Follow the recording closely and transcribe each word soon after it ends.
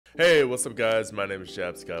Hey, what's up guys? My name is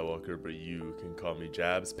JabsSkyWalker, but you can call me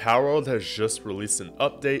Jabs. Palworld has just released an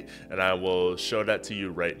update, and I will show that to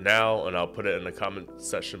you right now, and I'll put it in the comment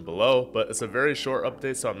section below. But it's a very short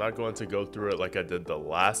update, so I'm not going to go through it like I did the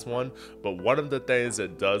last one. But one of the things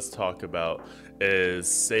it does talk about is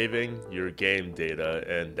saving your game data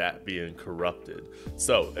and that being corrupted.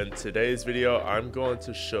 So in today's video, I'm going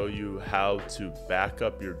to show you how to back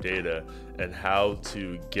up your data and how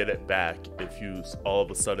to get it back if you all of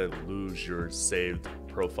a sudden lose your saved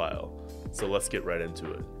profile. So let's get right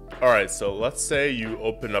into it. Alright, so let's say you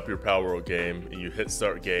open up your Palworld game and you hit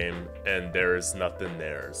start game and there is nothing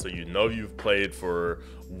there. So you know you've played for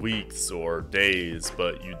weeks or days,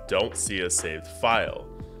 but you don't see a saved file.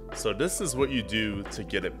 So this is what you do to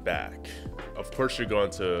get it back. Of course, you're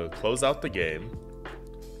going to close out the game,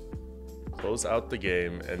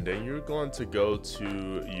 and then you're going to go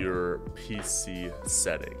to your PC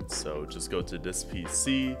settings. So just go to this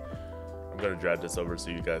PC. I'm going to drag this over so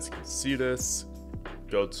you guys can see this.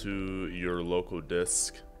 Go to your local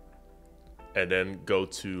disk and then go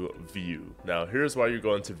to view. Now here's why you're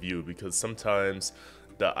going to view, because sometimes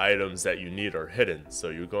the items that you need are hidden. So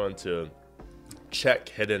you're going to check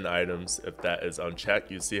hidden items. If that is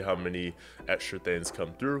unchecked, you see how many extra things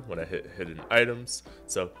come through when I hit hidden items.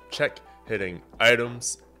 So check hidden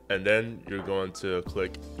items, and then you're going to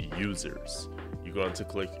click users. You're going to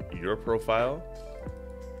click your profile,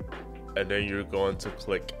 and then you're going to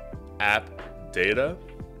click app data,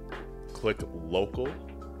 click local,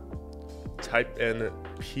 type in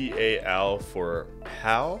PAL for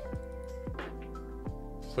PAL,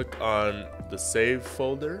 click on the save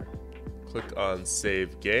folder, click on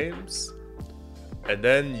save games, and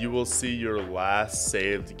then you will see your last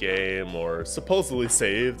saved game, or supposedly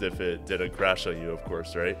saved if it didn't crash on you, of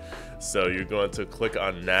course, right? So you're going to click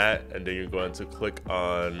on that, and then you're going to click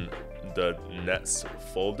on the next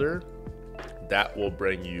folder. That will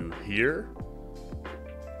bring you here.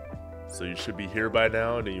 So you should be here by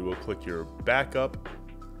now, and then you will click your backup.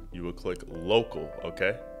 You will click local,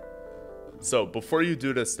 okay? So before you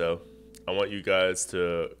do this though, I want you guys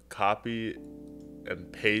to copy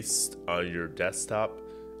and paste on your desktop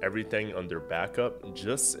everything under backup,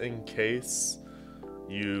 just in case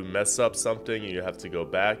you mess up something and you have to go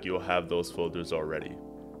back. You'll have those folders already.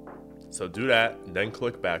 So do that, then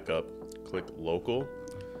click backup, click local,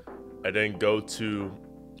 and then go to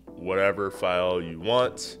whatever file you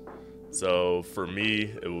want. So for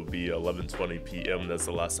me, it will be 11:20 p.m. That's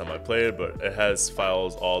the last time I played, but it has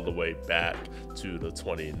files all the way back to the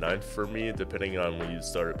 29th for me. Depending on when you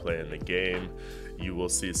started playing the game, you will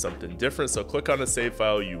see something different. So click on the save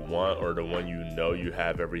file you want, or the one you know you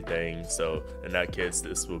have everything. So in that case,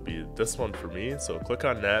 this will be this one for me. So click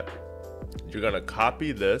on that. You're gonna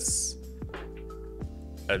copy this,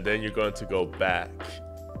 and then you're going to go back.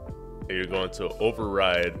 You're going to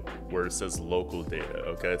override where it says local data.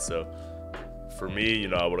 Okay, so for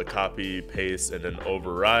me, I would have copy, paste, and then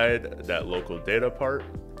override that local data part.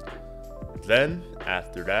 Then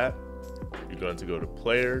after that, you're going to go to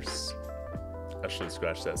players. Actually,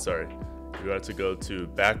 scratch that, sorry. You're going to go to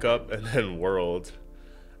backup and then world,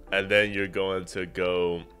 and then you're going to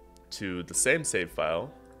go to the same save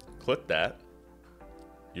file, click that.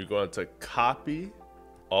 You're going to copy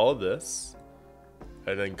all this,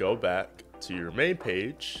 and then go back to your main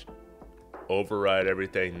page, override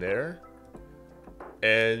everything there,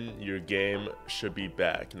 and your game should be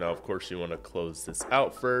back. Now, of course, you want to close this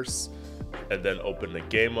out first and then open the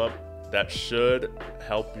game up. That should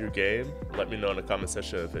help your game. Let me know in the comment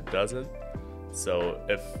section if it doesn't. So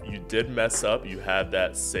if you did mess up, you have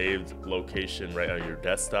that saved location right on your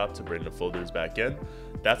desktop to bring the folders back in.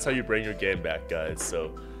 That's how you bring your game back, guys.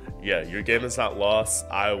 So yeah, your game is not lost.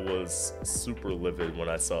 I was super livid when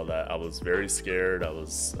I saw that. I was very scared. I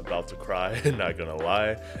was about to cry, not gonna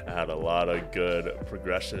lie. I had a lot of good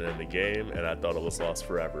progression in the game, and I thought it was lost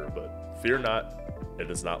forever. But fear not,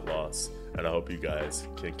 it is not lost. And I hope you guys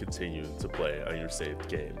can continue to play on your saved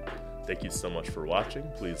game. Thank you so much for watching.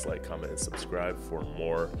 Please like, comment, and subscribe for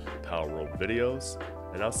more Palworld videos.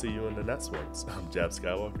 And I'll see you in the next ones. I'm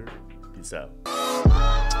JabsSkyWalker. Peace out.